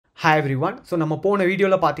Hi everyone. So நம்ம போன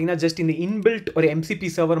வீடியோல பாத்தீங்கன்னா just இந்த inbuilt ஒரு MCP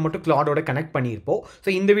server மட்டும் Claudeோட கனெக்ட் பண்ணியிருப்போம். ஸோ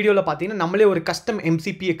இந்த வீடியோல பாத்தீங்கன்னா நம்மளே ஒரு கஸ்டம்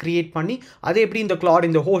MCPயை கிரியேட் பண்ணி அதை எப்படி இந்த Claude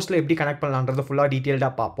இந்த ஹோஸ்ட்ல எப்படி கனெக்ட் பண்ணலாம்ன்றத ஃபுல்லா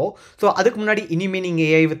டீடைல்டா பார்ப்போம். ஸோ அதுக்கு முன்னாடி இனிமே நீங்க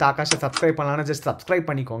AI with Akash சப்ஸ்கிரைப் பண்ணலாம்னா just சப்ஸ்கிரைப்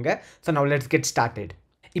பண்ணிக்கோங்க. So now let's get started.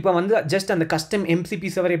 இப்போ வந்து ஜஸ்ட் அந்த கஸ்டம் MCP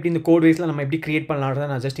சர்வர் எப்படி இந்த கோட் வைஸில் நம்ம எப்படி கிரியேட் பண்ணலான்றதை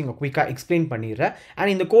நான் ஜஸ்ட் இங்கே குயிக்காக எக்ஸ்பிளைன் பண்ணிடுறேன்.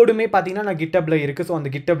 அண்ட் இந்த கோடுமே பார்த்தீங்கன்னா நான் GitHubல இருக்குது. ஸோ அந்த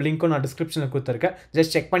GitHub லிங்க்கும் நான் டிஸ்கிரிப்ஷனில் கொடுத்துருக்கேன்.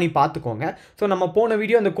 ஜஸ்ட் செக் பண்ணி பார்த்துக்கோங்க. ஸோ நம்ம போன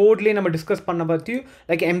வீடியோ அந்த கோட்லேயே நம்ம டிஸ்கஸ் பண்ண பற்றியும்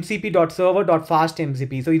லைக்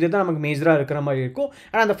mcp.server.fastmcp. ஸோ இதுதான் நமக்கு மேஜராக இருக்கிற மாதிரி இருக்கும்.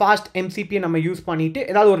 அண்ட் அந்த ஃபாஸ்ட் MCPயை நம்ம யூஸ் பண்ணிவிட்டு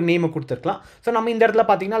ஏதாவது ஒரு நேமை கொடுத்துருக்கலாம். ஸோ நம்ம இந்த இடத்துல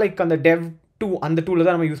பார்த்தீங்கன்னா லைக் அந்த Devto அந்த டூலில்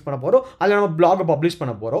தான் நம்ம யூஸ் பண்ண போகிறோம். அதில் நம்ம பிளாகை பப்ளிஷ்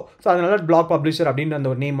பண்ண போகிறோம். ஸோ அதனால பிளாக் பப்ளிஷர் அப்படின்ற அந்த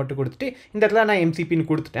ஒரு நேம் மட்டும் கொடுத்துட்டு இந்த இடத்துல நான் MCPன்னு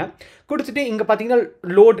கொடுத்துட்டு இங்கே பார்த்தீங்கன்னா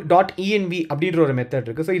load.env அப்படின்ற ஒரு மெத்தட்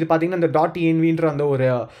இருக்குது. ஸோ இது பார்த்தீங்கன்னா இந்த .envன்ற அந்த ஒரு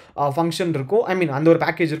ஃபங்க்ஷன் இருக்கும். ஐ மீன் அந்த ஒரு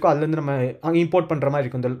பேக்கேஜ் இருக்கும். அதுலேருந்து நம்ம இம்போர்ட் பண்ணுற மாதிரி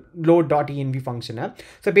இருக்கும் இந்த load.env ஃபங்க்ஷனை.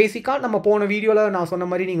 ஸோ பேசிக்காக நம்ம போன வீடியோவில் நான் சொன்ன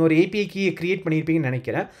மாதிரி நீங்கள் ஒரு API கீயை கிரியேட் பண்ணியிருப்பீங்கன்னு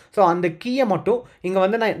நினைக்கிறேன். ஸோ அந்த கீயை மட்டும் இங்கே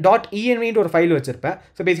வந்து நான் .envன்ற ஒரு ஃபைல் வச்சிருப்பேன்.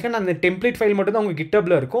 ஸோ பேசிக்காக நான் அந்த டெம்ப்ளேட் ஃபைல் மட்டும் தான் உங்கள்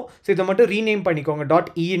GitHubல இருக்கும். ஸோ இதை மட்டும் ரீநேம் பண்ணிக்கோங்க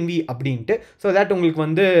 .env அப்படின்ட்டு. ஸோ தட் உங்களுக்கு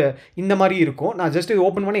வந்து இந்த மாதிரி இருக்கும். நான் ஜஸ்ட் இது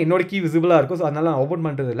ஓப்பன் பண்ண என்னோட கீ விசிபிளாக இருக்கும். ஸோ அதனால நான் ஓப்பன்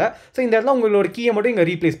பண்ணுறது இல்லை. ஸோ இந்த இடத்துல உங்களோட கீயை மட்டும் இங்கே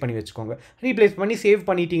ரீப்ளேஸ் பண்ணி வச்சுக்கோங்க. ரீப்ளேஸ் பண்ணி சேவ்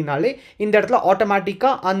பண்ணிட்டீங்கனாலே இந்த இடத்துல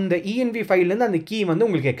ஆட்டோமேட்டிக்காக அந்த env ஃபைல்லேருந்து அந்த கீ வந்து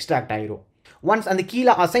உங்களுக்கு எக்ஸ்ட்ராக்ட் ஆயிரும். ஒன்ஸ் அந்த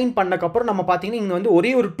கீழே அசைன் பண்ணக்கப்புறம் நம்ம பார்த்தீங்கன்னா இங்கே வந்து ஒரே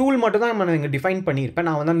ஒரு டூல் மட்டும் தான் நம்ம இங்கே டிஃபைன் பண்ணியிருப்பேன்.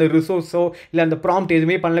 நான் வந்து அந்த ரிசோர்ஸோ இல்லை அந்த ப்ராம்ப்ட்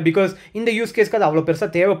எதுவுமே பண்ணல. பிகாஸ் இந்த யூஸ் கேஸ்க்கு அது அவ்வளோ பெருசாக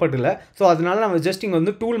தேவைப்படல. ஸோ அதனால நம்ம ஜஸ்ட் இங்கே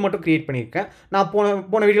வந்து டூல் மட்டும் கிரியேட் பண்ணியிருக்கேன். நான்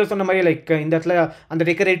போன வீடியோ சொன்ன மாதிரி லைக் இந்த இடத்துல அந்த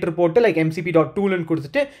டெக்கரேட்டர் போட்டு லைக் mcp.toolன்னு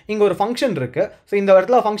கொடுத்துட்டு இங்கே ஒரு ஃபங்க்ஷன் இருக்குது. ஸோ இந்த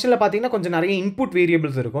இடத்துல ஃபங்க்ஷனில் பார்த்தீங்கன்னா கொஞ்சம் நிறைய இன்புட்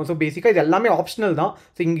வேரியபிள்ஸ் இருக்கும். ஸோ பேசிக்காக இது எல்லாமே ஆப்ஷனல் தான்.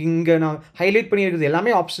 ஸோ இங்கே நான் ஹைலைட் பண்ணியிருக்கிறது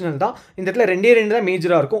எல்லாமே ஆப்ஷனல் தான். இந்த இடத்துல ரெண்டே தான்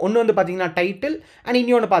மேஜராக இருக்கும். ஒன்று வந்து பார்த்தீங்கன்னா டைட்டில் அண்ட்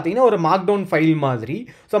இன்னொன்று பார்த்தீங்கன்னா ஒரு மார்க்டவுன் ஃபைல் மாதிரி.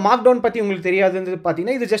 ஸோ மார்க்டவுன் பற்றி உங்களுக்கு தெரியாதுன்னு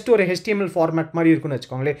பார்த்தீங்கன்னா இது ஜஸ்ட் ஒரு HTML ஃபார்மேட் மாதிரி இருக்குன்னு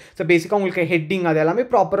வச்சுக்கோங்களேன். ஸோ பேசிக்காக உங்களுக்கு ஹெட்டிங் அது எல்லாமே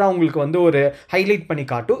ப்ராப்பராக உங்களுக்கு வந்து ஒரு ஹைலைட் பண்ணி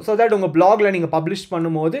காட்டும். ஸோ தட் உங்கள் பிளாகில் நீங்கள் பப்ளிஷ்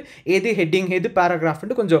பண்ணும்போது எது ஹெட்டிங் எது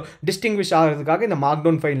பேராகிராஃப்னு கொஞ்சம் டிஸ்டிங்விஷ் ஆகிறதுக்காக இந்த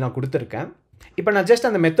மார்க்டவுன் ஃபைல் நான் கொடுத்துருக்கேன். இப்போ நான் ஜஸ்ட்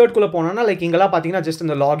அந்த மெத்தட்குள்ளே போனோன்னா லைக் இங்கெல்லாம் பார்த்தீங்கன்னா ஜஸ்ட்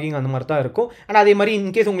அந்த லாகிங் அந்த மாதிரி தான் இருக்கும். அண்ட் அதே மாதிரி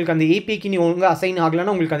இன்கேஸ் உங்களுக்கு அந்த API கீ ஒழுங்காக அசைன்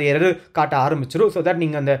ஆகலைன்னா உங்களுக்கு அந்த எரர் காட்ட ஆரம்பிச்சிடும். ஸோ தட்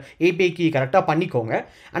நீங்கள் அந்த API கீ கரெக்டாக பண்ணிக்கோங்க.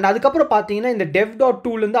 அண்ட் அதுக்கப்புறம் பார்த்தீங்கன்னா இந்த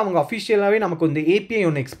dev.toolலேருந்து அவங்க அஃபிஷியலாகவே நமக்கு இந்த API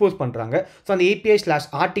ஒன்று எக்ஸ்போஸ் பண்ணுறாங்க. ஸோ அந்த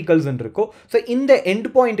API/articles இருக்கும். ஸோ இந்த எண்ட்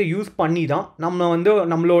பாயிண்ட்டை யூஸ் பண்ணி தான் நம்ம வந்து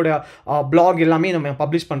நம்மளோட பிளாக் எல்லாமே நம்ம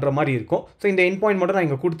பப்ளிஷ் பண்ணுற மாதிரி இருக்கும். ஸோ இந்த எண்ட் பாயிண்ட் மட்டும் நான்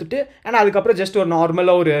இங்கே கொடுத்துட்டு அண்ட் அதுக்கப்புறம் ஜஸ்ட் ஒரு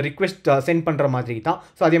நார்மலாக ஒரு ரிக்வெஸ்ட் சென்ட் பண்ணுற மாதிரி தான்.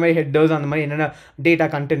 ஸோ அதே மாதிரி ஹெட்டர்ஸ் அந்த மாதிரி என்னென்ன டேட்டா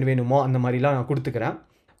கண்டென்ட் வேணுமோ அந்த மாதிரிலாம் நான்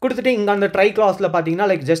கொடுத்துட்டு இங்கே அந்த ட்ரை கிளாஸில் பார்த்தீங்கன்னா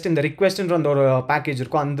லைக் ஜஸ்ட் இந்த ரிக்வெஸ்ட்ன்ற அந்த ஒரு பேக்கேஜ்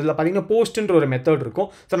இருக்கும். அதில் பார்த்தீங்கன்னா போஸ்ட்ன்ற ஒரு மெத்தட் இருக்கும்.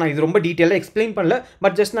 ஸோ நான் இது ரொம்ப டீட்டெயிலாக எக்ஸ்பிளைன் பண்ணல.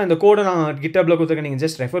 பட் ஜஸ்ட் நான் இந்த கோடை நான் GitHubல கொடுத்துருக்கேன். நீங்கள்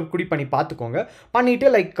ஜஸ்ட் ரெஃபர் பண்ணி பார்த்துக்கோங்க. பண்ணிவிட்டு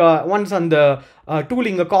லைக் ஒன்ஸ் அந்த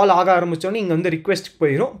டூல் இங்கே கால் ஆக ஆரம்பித்தோன்னே இங்கே வந்து ரிக்வெஸ்ட்டுக்கு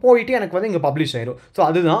போயிட்டு எனக்கு வந்து இங்கே பப்ளிஷ் ஆயிரும். ஸோ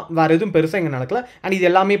அதுதான் வேறு எதுவும் பெருசாக இங்கே நடக்கல. அண்ட் இது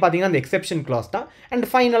எல்லாமே பார்த்தீங்கன்னா அந்த எக்ஸெப்ஷன் கிளாஸ் தான். அண்ட்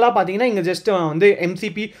ஃபைனலாக பார்த்தீங்கன்னா இங்கே ஜஸ்ட் வந்து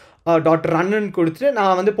MCP.runன்னு கொடுத்துட்டு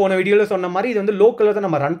நான் வந்து போன வீடியோவில் சொன்ன மாதிரி இது வந்து லோக்கலில் தான்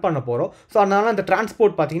நம்ம ரன் பண்ண போகிறோம். ஸோ அதனால அந்த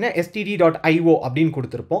டிரான்ஸ்போர்ட் பார்த்தீங்கன்னா std.io அப்படின்னு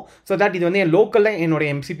கொடுத்துருப்போம். ஸோ தட் இது வந்து என் லோக்கலில் என்னோட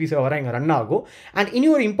MCP சர்வராக இங்கே ரன் ஆகும். அண்ட் இனி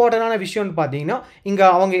ஒரு இம்பார்ட்டண்டான விஷயம்னு பார்த்தீங்கன்னா இங்கே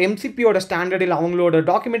அவங்க MCPயோட ஸ்டாண்டர்டில் அவங்களோட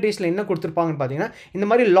டாக்குமெண்டேஷனில் என்ன கொடுத்துருப்பாங்கன்னு பார்த்தீங்கன்னா இந்த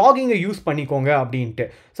மாதிரி லாகிங்கை யூஸ் பண்ணிக்கோங்க அப்படின்ட்டு.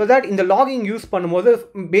 ஸோ தட் இந்த லாகிங் யூஸ் பண்ணும்போது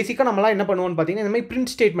பேசிக்காக நம்மளாம் என்ன பண்ணுவோம்னு பார்த்தீங்கன்னா இந்த மாதிரி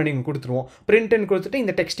பிரிண்ட் ஸ்டேட்மெண்ட் இங்கே கொடுத்துருவோம். பிரிண்ட்னு கொடுத்துட்டு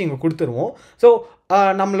இந்த டெக்ஸ்ட் இங்கே கொடுத்துருவோம். ஸோ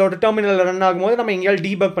நம்மளோட டெர்மினலில் ரன் ஆகும்போது நம்ம எங்கேயாவது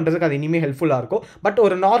டீபக் பண்ணுறதுக்கு அது இனிமேல் ஹெல்ப்ஃபுல்லாக இருக்கும். பட்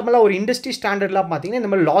ஒரு நார்மலாக ஒரு இண்டஸ்ட்ரி ஸ்டாண்டர்ட்லாம் பார்த்தீங்கன்னா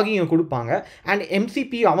இந்த மாதிரி லாகிங்கை கொடுப்பாங்க. அண்ட்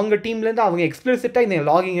MCP அவங்க டீம்லேருந்து அவங்க எக்ஸ்பிளிசிட்டாக இந்த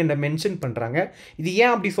லாகிங்கை மென்ஷன் பண்ணுறாங்க. இது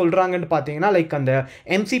ஏன் அப்படி சொல்கிறாங்கன்னு பார்த்தீங்கன்னா லைக் அந்த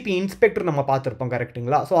MCP இன்ஸ்பெக்டர் நம்ம பார்த்துருப்போம்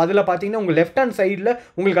கரெக்டுங்களா. ஸோ அதில் பார்த்தீங்கன்னா உங்கள் லெஃப்ட் ஹேண்ட் சைடில்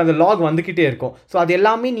உங்களுக்கு அந்த லாக் வந்துக்கிட்டே இருக்கும். ஸோ அது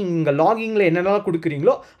எல்லாமே நீங்கள் லாகிங்கில் என்னென்னலாம்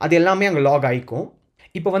கொடுக்குறீங்களோ அது எல்லாமே அங்கே லாக் ஆகிக்கும்.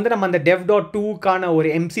 இப்போ வந்து நம்ம அந்த dev.toக்கான ஒரு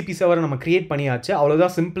MCP சர்வரை நம்ம கிரியேட் பண்ணியாச்சு.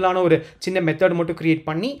 அவ்வளோதான், சிம்பிளான ஒரு சின்ன மெத்தட் மட்டும் கிரியேட்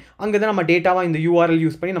பண்ணி அங்கே தான் நம்ம டேட்டாவாக இந்த URL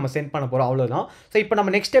யூஸ் பண்ணி நம்ம சென்ட் பண்ண போகிறோம். அவ்வளோதான். ஸோ இப்போ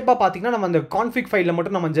நம்ம நெக்ஸ்ட் ஸ்டெப்பாக பார்த்தீங்கன்னா நம்ம அந்த கான்ஃபிக் ஃபைலில்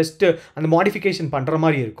மட்டும் நம்ம ஜஸ்ட் அந்த மாடிஃபிகேஷன் பண்ணுற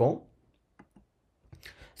மாதிரி இருக்கும்.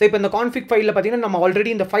 ஸோ இப்போ இந்த கான்ஃபிக் ஃபைலில் பார்த்தீங்கன்னா நம்ம ஆல்ரெடி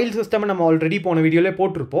இந்த ஃபைல் சிஸ்டம் நம்ம ஆல்ரெடி போன வீடியோவில்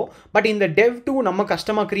போட்டிருப்போம். பட் இந்த Devto நம்ம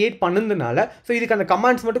கஸ்டமாக கிரியேட் பண்ணதுனால ஸோ இதுக்கு அந்த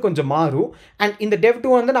கமாண்ட்ஸ் மட்டும் கொஞ்சம் மாறும். அண்ட் இந்த Devto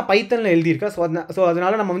வந்து நான் பைத்தனில் எழுதியிருக்கேன். ஸோ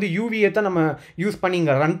அதனால் நம்ம வந்து UVயை தான் நம்ம யூஸ் பண்ணி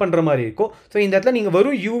இங்கே ரன் பண்ணுற மாதிரி இருக்கும். ஸோ இந்த இடத்துல நீங்கள்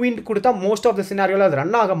வெறும் UVன்னு கொடுத்தா மோஸ்ட் ஆஃப் த சினாரியோவில் அது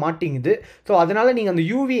ரன் ஆக மாட்டேங்குது. ஸோ அதனால் நீங்கள் அந்த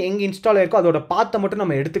UV எங்கே இன்ஸ்டால் ஆயிருக்கோ அதோட பாத்தை மட்டும்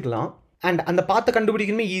நம்ம எடுத்துக்கலாம். அண்ட் அந்த பாத்தை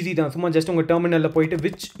கண்டுபிடிக்கணுமே ஈஸி தான். சும்மா ஜஸ்ட் உங்கள் டெர்மினலில் போயிட்டு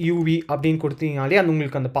விச் யூவி அப்படின்னு கொடுத்தீங்கனாலே அது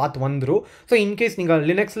உங்களுக்கு அந்த பாத் வந்துடும். ஸோ இன்கேஸ் நீங்கள்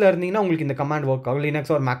லினக்ஸில் இருந்தீங்கன்னா உங்களுக்கு இந்த கமாண்ட் ஒர்க் ஆகும்.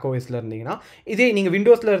 லினக்ஸ் ஒரு மேக் ஓஎஸில் இருந்தீங்கன்னா. இதே நீங்கள்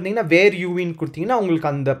விண்டோஸில் இருந்தீங்கன்னா வேர் யூவின்னு கொடுத்தீங்கன்னா உங்களுக்கு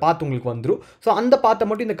அந்த பாத் உங்களுக்கு வந்துடும். ஸோ அந்த பாத்தை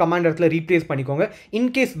மட்டும் இந்த கமாண்ட் இடத்துல ரீப்ளேஸ் பண்ணிக்கோங்க.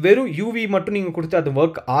 இன்கேஸ் வெறும் யூவி மட்டும் நீங்கள் கொடுத்து அது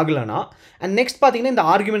ஒர்க் ஆகலைன்னா அண்ட் நெக்ஸ்ட் பார்த்தீங்கன்னா இந்த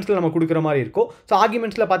ஆர்குமெண்ட்ஸில் நம்ம கொடுக்குற மாதிரி இருக்கும். ஸோ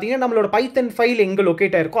ஆர்குமெண்ட்ஸில் பார்த்தீங்கன்னா நம்மளோட பைத்தன் ஃபைல் எங்கே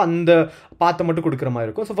லொக்கேட் ஆயிருக்கோ அந்த பாத்தை மட்டும் கொடுக்குற மாதிரி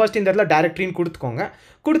இருக்கும். ஸோ ஃபர்ஸ்ட் இந்த இடத்துல டைரக்டரின்னு கொடுத்துக்கோங்க.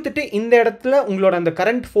 கொடுத்துட்டு இந்த இடத்துல உங்களோட அந்த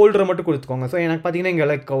கரண்ட் ஃபோல்டரை மட்டும் கொடுத்துக்கோங்க. ஸோ எனக்கு பார்த்தீங்கன்னா இங்கே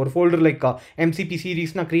லைக் ஒரு ஃபோல்டர் லைக் MCP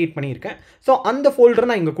சீரிஸ் நான் க்ரியேட் பண்ணியிருக்கேன். ஸோ அந்த ஃபோல்டரை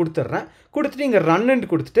நான் இங்கே கொடுத்துட்றேன். கொடுத்துட்டு இங்கே ரன்னு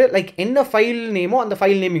கொடுத்துட்டு லைக் என்ன ஃபைல் நேமோ அந்த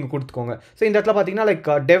ஃபைல் நேம் இங்கே கொடுத்துக்கோங்க. ஸோ இந்த இடத்துல பார்த்தீங்கன்னா லைக்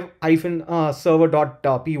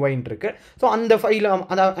dev-server.py இருக்குது. ஸோ அந்த ஃபைல்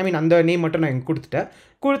அந்த நேம் மட்டும் நான் இங்கே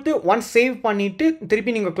கொடுத்து ஒன்ஸ் சேவ் பண்ணிவிட்டு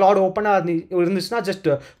திருப்பி நீங்கள் கிளாட் ஓப்பனாக இருந்துச்சுன்னா ஜஸ்ட்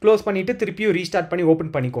க்ளோஸ் பண்ணிவிட்டு திருப்பியும் ரீஸ்டார்ட் பண்ணி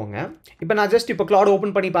ஓப்பன் பண்ணிக்கோங்க. இப்போ நான் ஜஸ்ட் இப்போ கிளாட்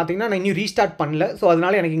ஓப்பன் பண்ணி பார்த்தீங்கன்னா நான் இன்னும் ரீஸ்டார்ட் பண்ணல. ஸோ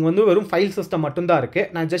அதனால் எனக்கு இங்கே வந்து வெறும் ஃபைல் சிஸ்டம் மட்டும்தான் இருக்குது.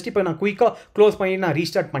 நான் ஜஸ்ட் இப்போ நான் குயிக்காக க்ளோஸ் பண்ணி நான்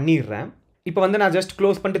ரீஸ்டார்ட் பண்ணிடுறேன். இப்போ வந்து நான் ஜஸ்ட்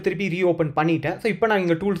க்ளோஸ் பண்ணிட்டு திருப்பி ரீஓப்பன் பண்ணிட்டேன். ஸோ இப்போ நான்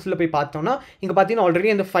இங்கே டூல்ஸில் போய் பார்த்தோன்னா இங்கே பார்த்தீங்கன்னா ஆல்ரெடி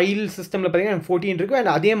அந்த ஃபைல் சிஸ்டமில் பார்த்தீங்கன்னா எனக்கு 14 இருக்குது.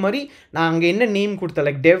 அண்ட் அதே மாதிரி நான் அங்கே என்ன நேம் கொடுத்தேன்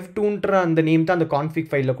லைக் Devtoன்ற அந்த நேம் தான் அந்த கான்ஃபிக்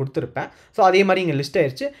ஃபைலில் கொடுத்துருப்பேன். ஸோ அதே மாதிரி இங்கே லிஸ்ட்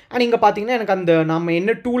ஆயிடுச்சு. அண்ட் இங்கே பார்த்தீங்கன்னா எனக்கு அந்த நம்ம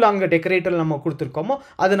என்ன டூல் அங்கே டெக்கரேட்டர் நம்ம கொடுத்துருக்கோமோ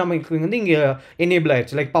அது நமக்கு வந்து இங்கே எனேபிள்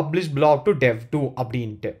ஆயிடுச்சு like publish black to Devto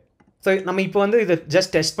அப்படின்ட்டு. ஸோ நம்ம இப்போ வந்து இதை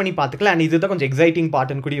ஜஸ்ட் டெஸ்ட் பண்ணி பார்த்துக்கலாம். அண்ட் இதுதான் கொஞ்சம் எக்ஸைட்டிங்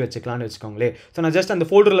பார்ட்டுன்னு கூட வச்சுக்கலான்னு வச்சுக்கோங்களேன். ஸோ நான் ஜஸ்ட் அந்த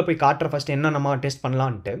ஃபோல்டரில் போய் காட்டுறேன் ஃபஸ்ட் என்ன நம்ம டெஸ்ட்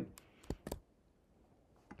பண்ணலான்ட்டு.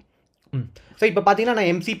 ஸோ இப்போ பார்த்தீங்கன்னா நான்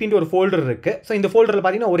MCPன்ற ஒரு ஃபோல்டர் இருக்குது. ஸோ இந்த ஃபோல்டரில்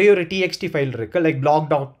பார்த்தீங்கன்னா ஒரே ஒரு TXT ஃபைல் இருக்குது லைக்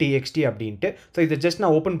blog.txt அப்படின்ட்டு. ஸோ இதை ஜஸ்ட்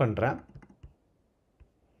நான் ஓப்பன் பண்ணுறேன்.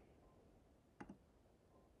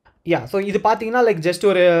 ஸோ இது பார்த்தீங்கன்னா லைக் ஜஸ்ட்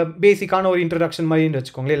ஒரு பேசிக்கான ஒரு இன்ட்ரடக்ஷன் மாதிரின்னு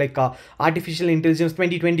வச்சுக்கோங்களேன். லைக் ஆர்டிஃபிஷியல் இன்டெலிஜென்ஸ்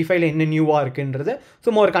 2025 என்ன நியூவாக இருக்குன்றது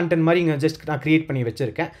சும்மா ஒரு கண்டென்ட் மாதிரி இங்கே ஜஸ்ட் நான் க்ரியேட் பண்ணி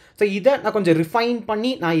வச்சுருக்கேன். ஸோ இதை நான் கொஞ்சம் ரிஃபைன்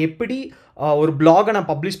பண்ணி நான் எப்படி ஒரு பிளாகை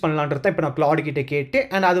நான் பப்ளிஷ் பண்ணலான்றத இப்போ நான் கிளாட் கிட்ட கேட்டு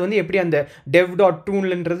அண்ட் அது வந்து எப்படி அந்த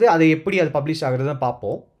dev.toolன்றது அதை எப்படி அது பப்ளிஷ் ஆகுறதுன்னு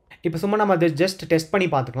பார்ப்போம். இப்போ சும்மா நம்ம அதை ஜஸ்ட் டெஸ்ட் பண்ணி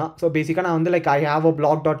பார்த்துக்கலாம். ஸோ பேசிக்காக நான் வந்து like I have a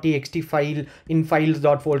blog.txt file in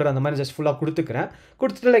files.folder அந்த மாதிரி ஜஸ்ட் ஃபுல்லாக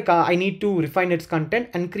கொடுத்துட்டு like I need to refine it's content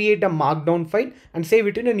and create a மார்க்டவுன் file and save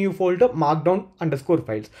it in new folder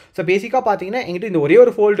markdown_files. So பேசிக்காக பார்த்தீங்கன்னா எங்கிட்ட இந்த ஒரே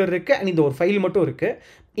ஒரு ஃபோல்டர் இருக்குது அண்ட் இந்த ஒரு ஃபைல் மட்டும்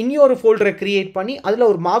இருக்குது. இன்னொரு ஃபோல்டரை க்ரியேட் பண்ணி அதில்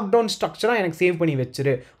ஒரு மார்க்டவுன் ஸ்ட்ரக்சராக எனக்கு சேவ் பண்ணி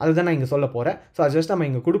வச்சிரு அதுதான் நான் இங்கே சொல்ல போகிறேன். ஸோ அது ஜஸ்ட் நம்ம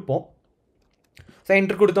இங்கே கொடுப்போம். ஸோ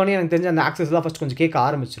என்ட்ரு கொடுத்தோன்னே எனக்கு தெரிஞ்ச அந்த ஆக்சஸ் தான் ஃபஸ்ட் கொஞ்சம் கேட்க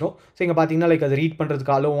ஆரம்பிச்சிடும். ஸோ இங்கே பார்த்தீங்கன்னா லைக் அதை ரீட்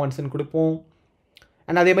பண்ணுறதுக்கு அலோ ஒன்ஸ்ன்னு கொடுப்போம்.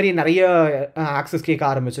 அண்ட் அதே மாதிரி நிறைய ஆக்சஸ் கேட்க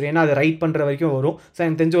ஆரம்பிச்சிடும். ஏன்னா அது ரைட் பண்ணுற வரைக்கும் வரும். ஸோ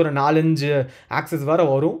எனக்கு தெரிஞ்ச ஒரு 4-5 ஆக்சஸ் வர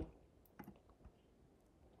வரும்.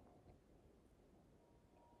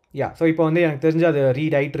 ஸோ இப்போ வந்து எனக்கு தெரிஞ்சு அது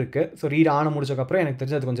ரீட் ஆகிட்டு இருக்கு. ஸோ ரீட் ஆன முடிச்சக்கப்புறம் எனக்கு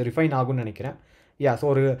தெரிஞ்சு அது கொஞ்சம் ரிஃபைன் ஆகும்னு நினைக்கிறேன். ஸோ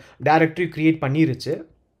ஒரு டைரக்டரி க்ரியேட் பண்ணிருச்சு.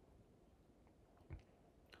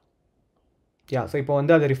 ஸோ இப்போ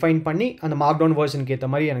வந்து அதை ரிஃபைன் பண்ணி அந்த மார்க்டவுன் வெர்ஷனுக்கு ஏற்ற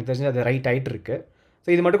மாதிரி எனக்கு தெரிஞ்சு அது ரைட் ஆகிட்டு இருக்கு. ஸோ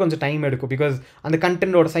இது மட்டும் கொஞ்சம் டைம் எடுக்கும் பிகாஸ் அந்த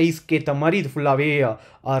கண்டென்ட்டோட சைஸ்க்கு ஏற்ற மாதிரி இது ஃபுல்லாகவே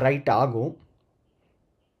ரைட் ஆகும்.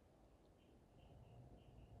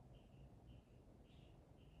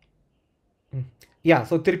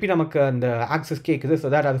 ஸோ திருப்பி நமக்கு அந்த ஆக்சஸ் கேட்குது.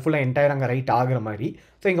 ஸோ தட் அது ஃபுல்லாக என்டையர் அங்கே ரைட் ஆகிற மாதிரி.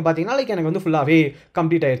 ஸோ இங்கே பார்த்தீங்கன்னா லைக் எனக்கு வந்து ஃபுல்லாகவே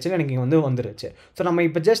கம்ப்ளீட் ஆயிடுச்சுன்னு எனக்கு இங்கே வந்து வந்துருச்சு. ஸோ நம்ம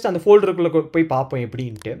இப்போ ஜஸ்ட் அந்த ஃபோல்டருக்குள்ளே போய் பார்ப்போம்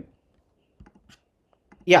எப்படின்ட்டு.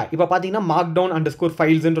 இப்போ பார்த்தீங்கன்னா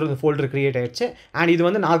markdown_filesன்ற ஃபோல்டர் க்ரியேட் ஆயிடுச்சு. அண்ட் இது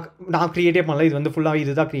வந்து நான் க்ரியேட்டே பண்ணல. இது வந்து ஃபுல்லாக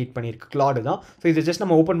இது தான் க்ரியேட் பண்ணியிருக்கு கிளாடு தான். ஸோ இதை ஜஸ்ட்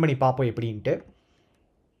நம்ம ஓப்பன் பண்ணி பார்ப்போம் எப்படின்ட்டு.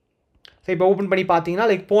 ஸோ இப்போ ஓப்பன் பண்ணி பார்த்தீங்கன்னா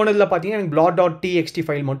லைக் போனதில் பார்த்தீங்கன்னா எனக்கு blog.txt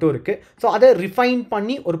ஃபைல் மட்டும் இருக்குது. ஸோ அதை ரிஃபைன்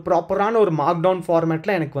பண்ணி ஒரு ப்ராப்பரான ஒரு மார்க்டவுன்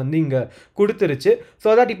ஃபார்மேட்டில் எனக்கு வந்து இங்கே கொடுத்துருச்சு.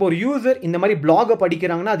 ஸோ தட் இப்போ ஒரு யூசர் இந்த மாதிரி பிளாகை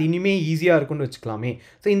படிக்கிறாங்கன்னா அது இனிமேல் ஈஸியாக இருக்கும்னு வச்சுக்கலாமே.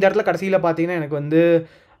 ஸோ இந்த இடத்துல கடைசியில் பார்த்தீங்கன்னா எனக்கு வந்து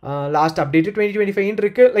லாஸ்ட் அப்டேட்டு 2025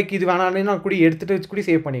 இருக்குது. லைக் இது வேணான்னு நான் கூட எடுத்துகிட்டு கூட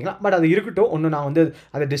சேவ் பண்ணிக்கலாம். பட் அது இருக்கட்டும், ஒன்றும் நான் வந்து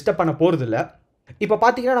அதை டிஸ்டர்ப் பண்ண போகிறதில்ல. இப்போ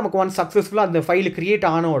பார்த்தீங்கன்னா நமக்கு ஒன் சக்ஸஸ்ஃபுல்லாக அந்த ஃபைல் கிரியேட்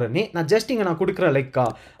ஆன உடனே நான் ஜஸ்ட் இங்கே நான் கொடுக்குறேன் like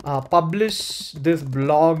publish this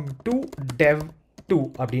black to Devto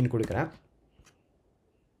அப்படின்னு கொடுக்குறேன்.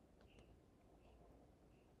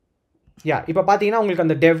 இப்போ பார்த்தீங்கன்னா உங்களுக்கு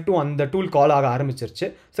அந்த Devto அந்த டூல் கால் ஆக ஆரம்பிச்சிருச்சு.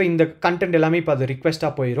 ஸோ இந்த கண்டென்ட் எல்லாமே இப்போ அது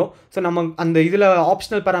ரிக்வெஸ்ட்டாக போயிடும். ஸோ நம்ம அந்த இதில்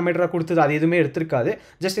ஆப்ஷனல் பேராமீட்டராக கொடுத்தது அது எதுவுமே எடுத்துருக்காது.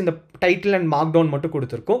 ஜஸ்ட் இந்த டைட்டில் அண்ட் மார்க்டவுன் மட்டும்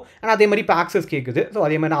கொடுத்துருக்கோம். அண்ட் அதே மாதிரி இப்போ ஆக்சஸ் கேட்குது. ஸோ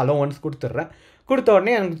அதே மாதிரி நான் அலோ ஒன்ஸ் கொடுத்துட்றேன். கொடுத்த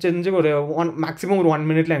உடனே எனக்கு தெரிஞ்சு ஒரு மேக்ஸிமம் ஒரு 1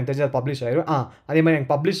 மினிட்ல எனக்கு தெரிஞ்சு அது பப்ளிஷ் ஆயிடும். அதே மாதிரி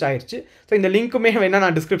எனக்கு பப்ளிஷ் ஆயிடுச்சு. ஸோ இந்த லிங்க்குமே வேணால்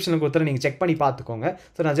நான் டிஸ்கிரிப்ஷனில் கொடுத்துறேன், நீங்கள் செக் பண்ணி பார்த்துக்கோங்க.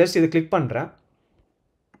 ஸோ நான் ஜஸ்ட் இதை கிளிக் பண்ணுறேன்.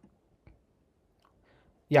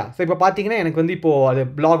 ஸோ இப்போ பார்த்தீங்கன்னா எனக்கு வந்து இப்போது அது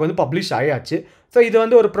பிளாக் வந்து பப்ளிஷ் ஆயாச்சு. ஸோ இது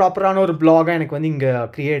வந்து ஒரு ப்ராப்பரான ஒரு பிளாகாக எனக்கு வந்து இங்கே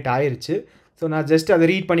க்ரியேட் ஆயிடுச்சு. ஸோ நான் ஜஸ்ட் அதை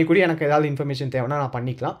ரீட் பண்ணி கூட எனக்கு ஏதாவது இன்ஃபர்மேஷன் தேவைன்னா நான்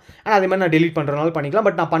பண்ணிக்கலாம். ஆனால் அதே மாதிரி நான் டெலிட் பண்ணுறதுனால பண்ணிக்கலாம்.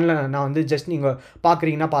 பட் நான் பண்ணல. நான் வந்து ஜஸ்ட் நீங்கள்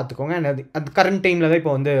பார்க்குறீங்கன்னா பார்த்துக்கோங்க. அது கரண்ட் டைமில் தான்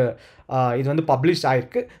இப்போ வந்து இது வந்து பப்ளிஷ்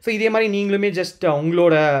ஆயிருக்கு. ஸோ இதே மாதிரி நீங்களுமே ஜஸ்ட்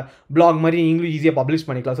உங்களோட பிளாக் மாதிரி நீங்களும் ஈஸியாக பப்ளிஷ்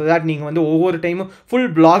பண்ணிக்கலாம். ஸோ தட் நீங்கள் வந்து ஒவ்வொரு டைமும் ஃபுல்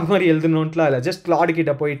பிளாக் மாதிரி எழுதணுன்ட்டுலாம் இல்லை, ஜஸ்ட் கிளாட்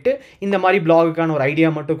கிட்ட போயிட்டு இந்த மாதிரி பிளாகுக்கான ஒரு ஐடியா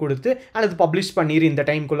மட்டும் கொடுத்து அண்ட் அது பப்ளிஷ் பண்ணிடு இந்த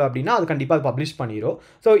டைம்குள்ளே அப்படின்னா அது கண்டிப்பாக அது பப்ளிஷ் பண்ணிடும்.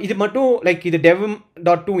 ஸோ இது மட்டும் லைக் இது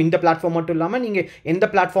dev.to இந்த பிளாட்ஃபார்ம் மட்டும் இல்லாமல் நீங்கள் எந்த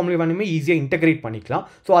பிளாட்ஃபார்ம்லேயும் வேணுமே ஈஸியாக இன்டெகிரேட் பண்ணிக்கலாம்.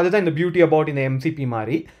 ஸோ அதுதான் இந்த பியூட்டி அபவுட் இந்த MCP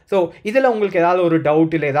மாதிரி. ஸோ இதில் உங்களுக்கு ஏதாவது ஒரு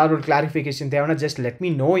டவுட் இல்லை ஏதாவது ஒரு கிளாரிஃபிகேஷன் தேவைன்னா ஜஸ்ட் லெட் மீ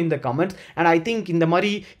நோ இந்த கமெண்ட்ஸ். அண்ட் ஐ திங்க் இந்த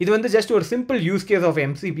மாதிரி இது வந்து ஜஸ்ட் ஒரு simple use case of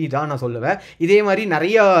MCP தான் நான் சொல்லுவேன். இதே மாதிரி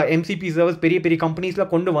நிறைய MCP சர்வர்ஸ் பெரிய பெரிய கம்பெனிஸில்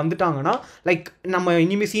கொண்டு வந்துட்டாங்கன்னா லைக் நம்ம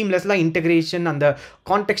இனிமேல் சீம்லெஸ்லாம் இன்டெகிரேஷன் அந்த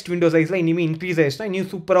கான்டெக்ஸ்ட் விண்டோ சைஸ்லாம் இனிமேல் இன்க்ரீஸ் ஆயிடுச்சுன்னா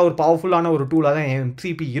இன்னும் சூப்பராக ஒரு பவர்ஃபுல்லான ஒரு டூலாக தான்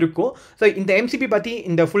MCP இருக்கும். ஸோ இந்த MCP பற்றி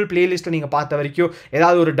இந்த ஃபுல் பிளேலிஸ்ட்டை நீங்கள் பார்த்த வரைக்கும்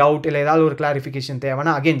ஏதாவது ஒரு டவுட் இல்லை ஏதாவது ஒரு கிளாரிஃபிகேஷன்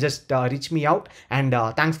தேவைன்னா again just reach me out and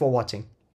thanks for வாட்சிங்.